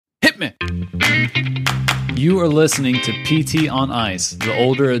You are listening to PT on Ice, The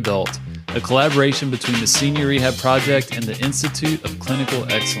Older Adult, a collaboration between the Senior Rehab Project and the Institute of Clinical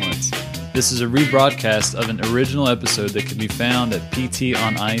Excellence. This is a rebroadcast of an original episode that can be found at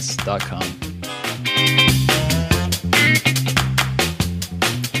ptonice.com.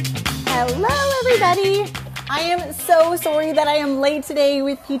 Hello, everybody. I am so sorry that I am late today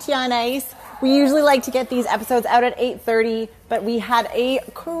with PT on Ice. We usually like to get these episodes out at 8:30, but we had a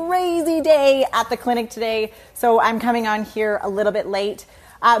crazy day at the clinic today, so I'm coming on here a little bit late.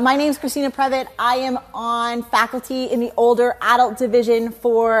 My name is Christina Previtt. I am on faculty in the Older Adult Division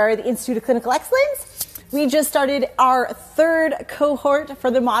for the Institute of Clinical Excellence. We just started our third cohort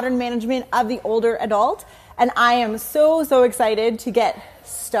for the modern management of the older adult, and I am so excited to get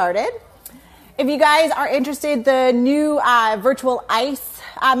started. If you guys are interested, the new virtual ICE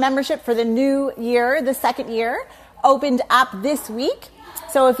membership for the new year, the second year, opened up this week.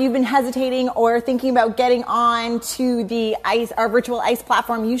 So if you've been hesitating or thinking about getting on to the ICE, our virtual ICE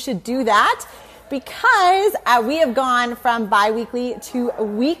platform, you should do that because we have gone from bi-weekly to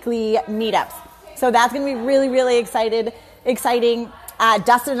weekly meetups. So that's going to be really exciting.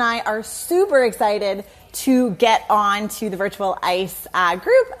 Dustin and I are super excited to get on to the virtual ICE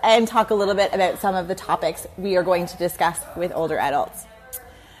group and talk a little bit about some of the topics we are going to discuss with older adults.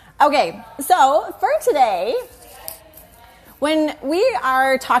 Okay, so for today, when we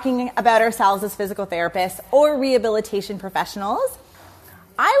are talking about ourselves as physical therapists or rehabilitation professionals,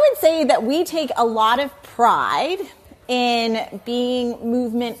 I would say that we take a lot of pride in being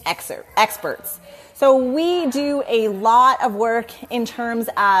movement experts. So we do a lot of work in terms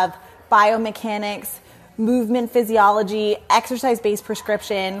of biomechanics, movement physiology, exercise-based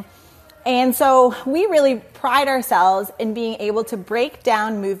prescription. And so we really pride ourselves in being able to break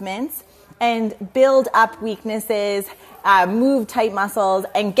down movements and build up weaknesses, move tight muscles,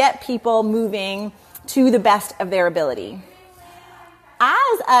 and get people moving to the best of their ability.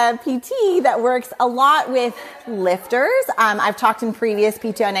 As a PT that works a lot with lifters, I've talked in previous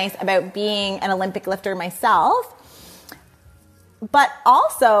PT on Ice about being an Olympic lifter myself, but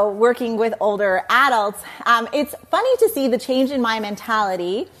also working with older adults, it's funny to see the change in my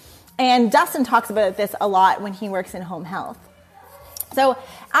mentality. And Dustin talks about this a lot when he works in home health. So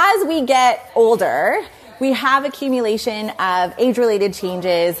as we get older, we have accumulation of age-related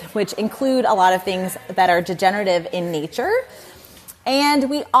changes, which include a lot of things that are degenerative in nature. And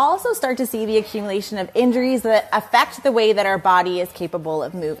we also start to see the accumulation of injuries that affect the way that our body is capable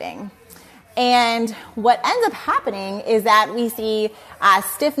of moving. And what ends up happening is that we see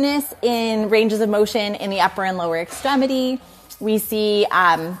stiffness in ranges of motion in the upper and lower extremity. We see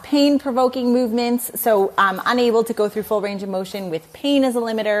pain-provoking movements, so unable to go through full range of motion with pain as a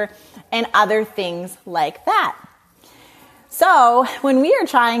limiter, and other things like that. So when we are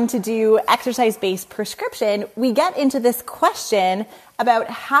trying to do exercise-based prescription, we get into this question about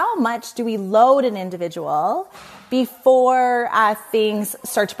how much do we load an individual before things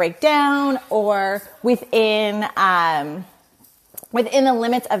start to break down or within the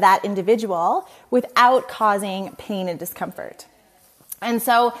limits of that individual without causing pain and discomfort. And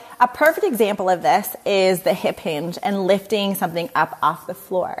so a perfect example of this is the hip hinge and lifting something up off the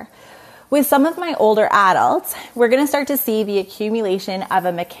floor. With some of my older adults, we're going to start to see the accumulation of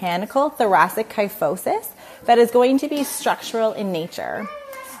a mechanical thoracic kyphosis that is going to be structural in nature.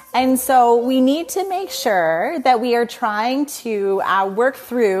 And so we need to make sure that we are trying to work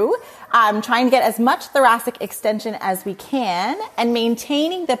through trying to get as much thoracic extension as we can and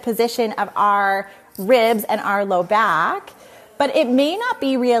maintaining the position of our ribs and our low back. But it may not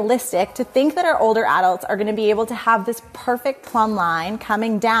be realistic to think that our older adults are going to be able to have this perfect plumb line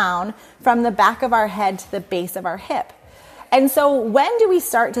coming down from the back of our head to the base of our hip. And so when do we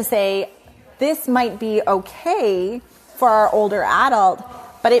start to say, this might be okay for our older adult,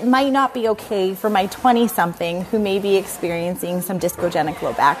 but it might not be okay for my 20-something who may be experiencing some discogenic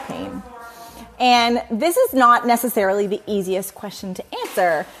low back pain? And this is not necessarily the easiest question to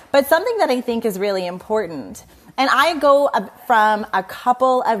answer, but something that I think is really important. And I go from a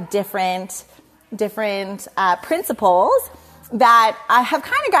couple of different principles that have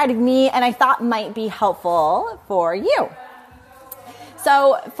kind of guided me and I thought might be helpful for you.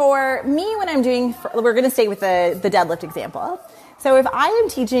 So for me, when I'm doing, we're going to stay with the deadlift example. So if I am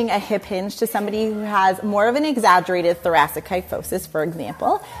teaching a hip hinge to somebody who has more of an exaggerated thoracic kyphosis, for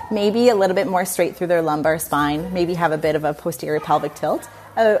example, maybe a little bit more straight through their lumbar spine, maybe have a bit of a posterior pelvic tilt,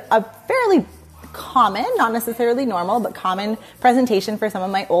 a fairly common, not necessarily normal, but common presentation for some of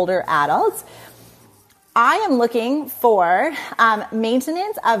my older adults, I am looking for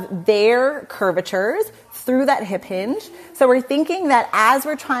maintenance of their curvatures through that hip hinge. So we're thinking that as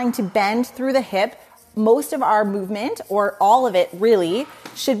we're trying to bend through the hip, most of our movement, or all of it really,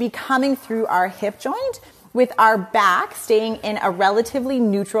 should be coming through our hip joint, with our back staying in a relatively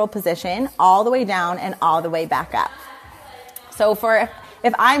neutral position all the way down and all the way back up. So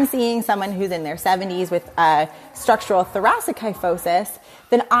if I'm seeing someone who's in their 70s with structural thoracic kyphosis,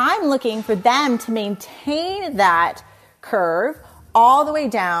 then I'm looking for them to maintain that curve all the way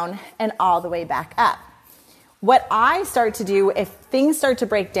down and all the way back up. What I start to do, if things start to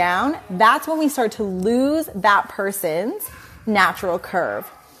break down, that's when we start to lose that person's natural curve.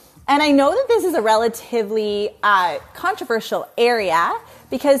 And I know that this is a relatively controversial area,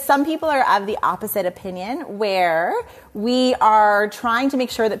 because some people are of the opposite opinion, where we are trying to make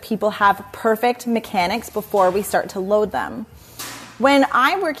sure that people have perfect mechanics before we start to load them. When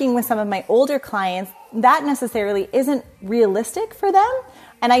I'm working with some of my older clients, that necessarily isn't realistic for them.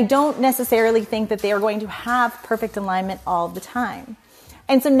 And I don't necessarily think that they are going to have perfect alignment all the time.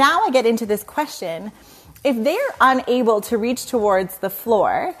 And so now I get into this question: if they're unable to reach towards the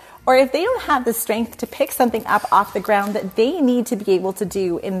floor, or if they don't have the strength to pick something up off the ground that they need to be able to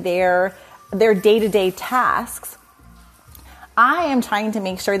do in their day-to-day tasks, I am trying to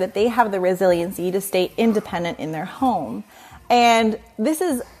make sure that they have the resiliency to stay independent in their home. And this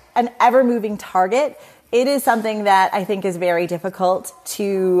is an ever-moving target. It is something that I think is very difficult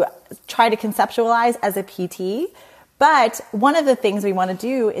to try to conceptualize as a PT. But one of the things we want to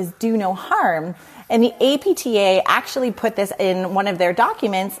do is do no harm. And the APTA actually put this in one of their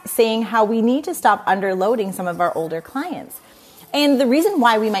documents, saying how we need to stop underloading some of our older clients. And the reason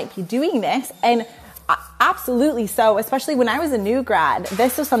why we might be doing this, and absolutely so, especially when I was a new grad,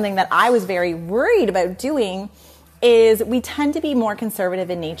 this was something that I was very worried about doing, is we tend to be more conservative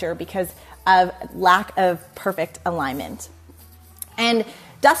in nature because of lack of perfect alignment. And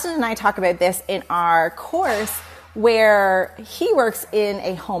Dustin and I talk about this in our course, where he works in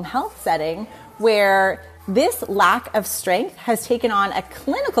a home health setting, where this lack of strength has taken on a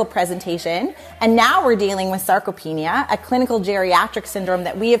clinical presentation, and now we're dealing with sarcopenia, a clinical geriatric syndrome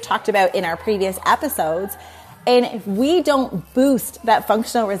that we have talked about in our previous episodes. And if we don't boost that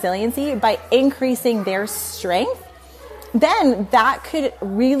functional resiliency by increasing their strength, then that could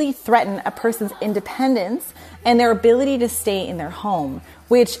really threaten a person's independence and their ability to stay in their home,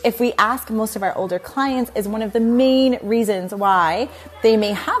 which, if we ask most of our older clients, is one of the main reasons why they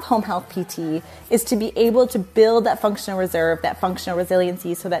may have home health PT, is to be able to build that functional reserve, that functional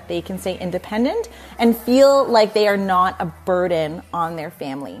resiliency, so that they can stay independent and feel like they are not a burden on their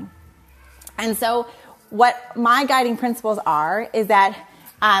family. And so what my guiding principles are is that,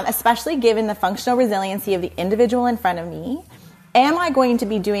 especially given the functional resiliency of the individual in front of me, am I going to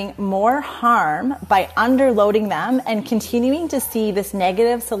be doing more harm by underloading them and continuing to see this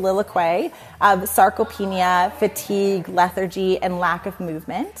negative soliloquy of sarcopenia, fatigue, lethargy, and lack of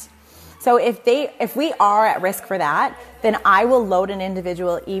movement? So if we are at risk for that, then I will load an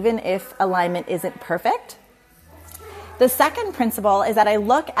individual even if alignment isn't perfect. The second principle is that I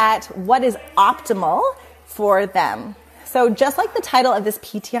look at what is optimal for them. So just like the title of this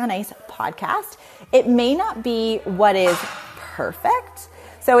PT on Ice podcast, it may not be what is perfect.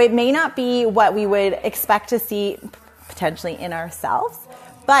 So it may not be what we would expect to see potentially in ourselves,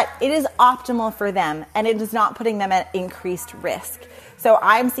 but it is optimal for them, and it is not putting them at increased risk. So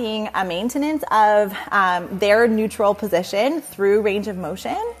I'm seeing a maintenance of their neutral position through range of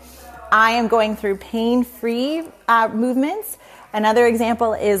motion. I am going through pain-free movements. Another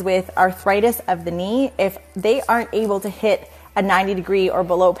example is with arthritis of the knee. If they aren't able to hit a 90-degree or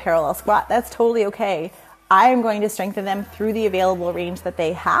below parallel squat, that's totally okay. I am going to strengthen them through the available range that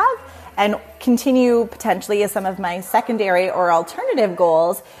they have, and continue potentially as some of my secondary or alternative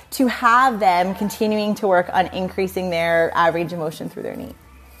goals to have them continuing to work on increasing their range of motion through their knee.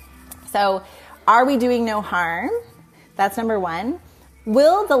 So are we doing no harm? That's number one.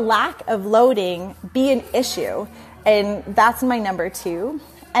 Will the lack of loading be an issue? And that's my number two.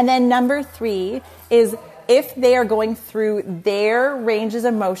 And then number three is, if they are going through their ranges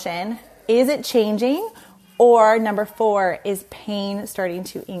of motion, is it changing? Or number four, is pain starting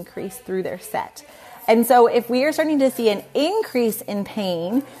to increase through their set? And so if we are starting to see an increase in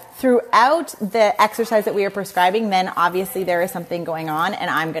pain throughout the exercise that we are prescribing, then obviously there is something going on and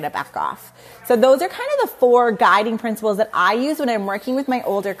I'm going to back off. So those are kind of the four guiding principles that I use when I'm working with my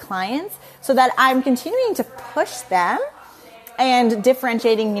older clients, so that I'm continuing to push them and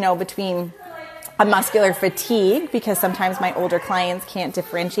differentiating, between a muscular fatigue, because sometimes my older clients can't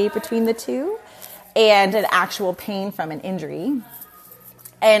differentiate between the two, and an actual pain from an injury.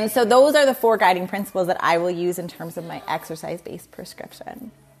 And so those are the four guiding principles that I will use in terms of my exercise-based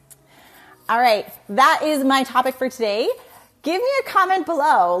prescription. All right, that is my topic for today. give me a comment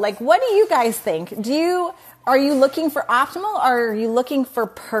below. Like, what do you guys think? Are you looking for optimal or are you looking for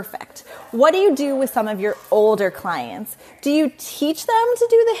perfect? What do you do with some of your older clients? Do you teach them to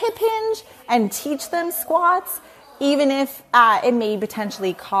do the hip hinge and teach them squats, even if it may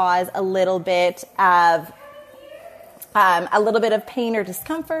potentially cause a little bit of pain or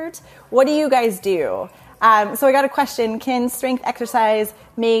discomfort? What do you guys do? So I got a question. Can strength exercise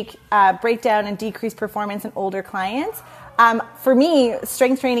break down and decrease performance in older clients? For me,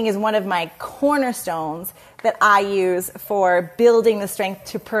 strength training is one of my cornerstones that I use for building the strength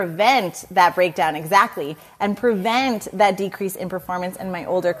to prevent that breakdown exactly and prevent that decrease in performance in my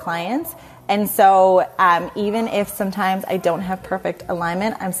older clients. And so even if sometimes I don't have perfect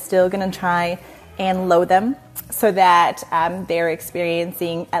alignment, I'm still going to try and load them so that they're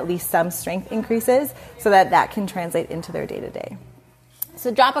experiencing at least some strength increases so that can translate into their day-to-day. So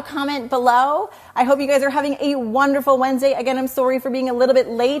drop a comment below. I hope you guys are having a wonderful Wednesday. Again, I'm sorry for being a little bit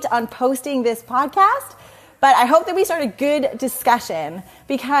late on posting this podcast, but I hope that we start a good discussion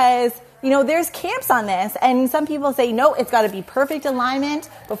because, there's camps on this and some people say, no, it's got to be perfect alignment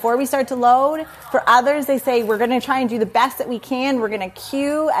before we start to load. For others, they say, we're going to try and do the best that we can. We're going to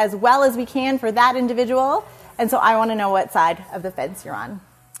cue as well as we can for that individual. And so I want to know what side of the fence you're on.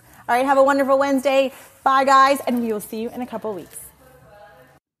 All right, have a wonderful Wednesday. Bye, guys, and we will see you in a couple weeks.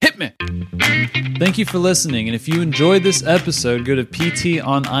 Hit me! Thank you for listening, and if you enjoyed this episode, go to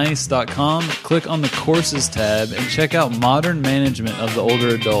ptonice.com, click on the Courses tab, and check out Modern Management of the Older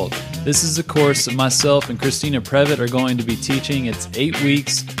Adult. This is a course that myself and Christina Previtt are going to be teaching. It's 8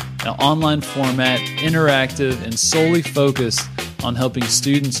 weeks, an online format, interactive, and solely focused on helping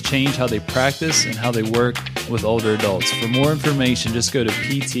students change how they practice and how they work with older adults. For more information, just go to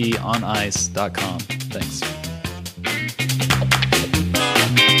ptonice.com. Thanks.